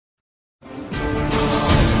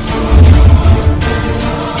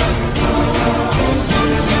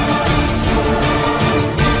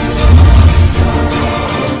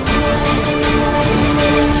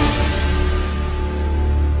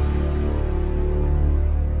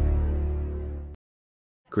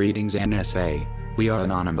Greetings NSA, we are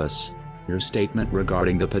Anonymous. Your statement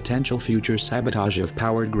regarding the potential future sabotage of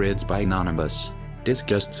power grids by Anonymous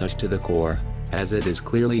disgusts us to the core, as it is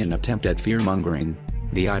clearly an attempt at fear-mongering.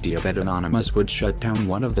 The idea that Anonymous would shut down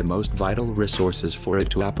one of the most vital resources for it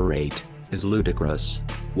to operate is ludicrous.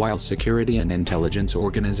 While security and intelligence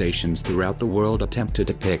organizations throughout the world attempt to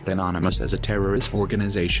depict Anonymous as a terrorist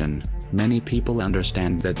organization, many people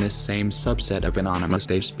understand that this same subset of Anonymous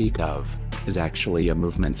they speak of is actually a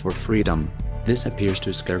movement for freedom. This appears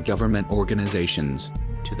to scare government organizations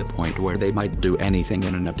to the point where they might do anything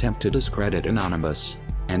in an attempt to discredit Anonymous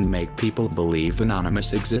and make people believe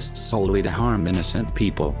Anonymous exists solely to harm innocent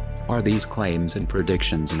people. Are these claims and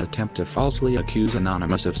predictions an attempt to falsely accuse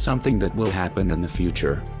Anonymous of something that will happen in the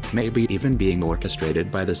future, maybe even being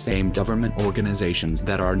orchestrated by the same government organizations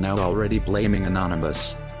that are now already blaming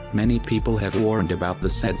Anonymous? Many people have warned about the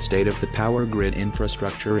sad state of the power grid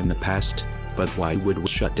infrastructure in the past, but why would we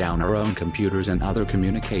shut down our own computers and other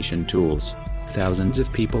communication tools? Thousands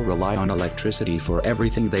of people rely on electricity for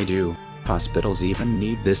everything they do. Hospitals even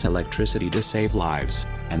need this electricity to save lives,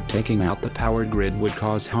 and taking out the power grid would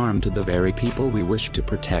cause harm to the very people we wish to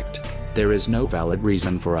protect. There is no valid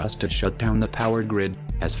reason for us to shut down the power grid,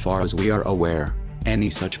 as far as we are aware. Any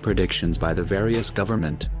such predictions by the various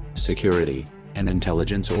government, security, and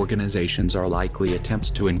intelligence organizations are likely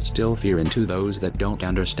attempts to instill fear into those that don't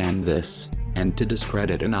understand this, and to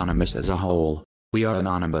discredit Anonymous as a whole. We are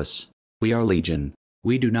Anonymous. We are Legion.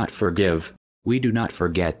 We do not forgive. We do not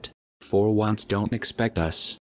forget. For once don't expect us.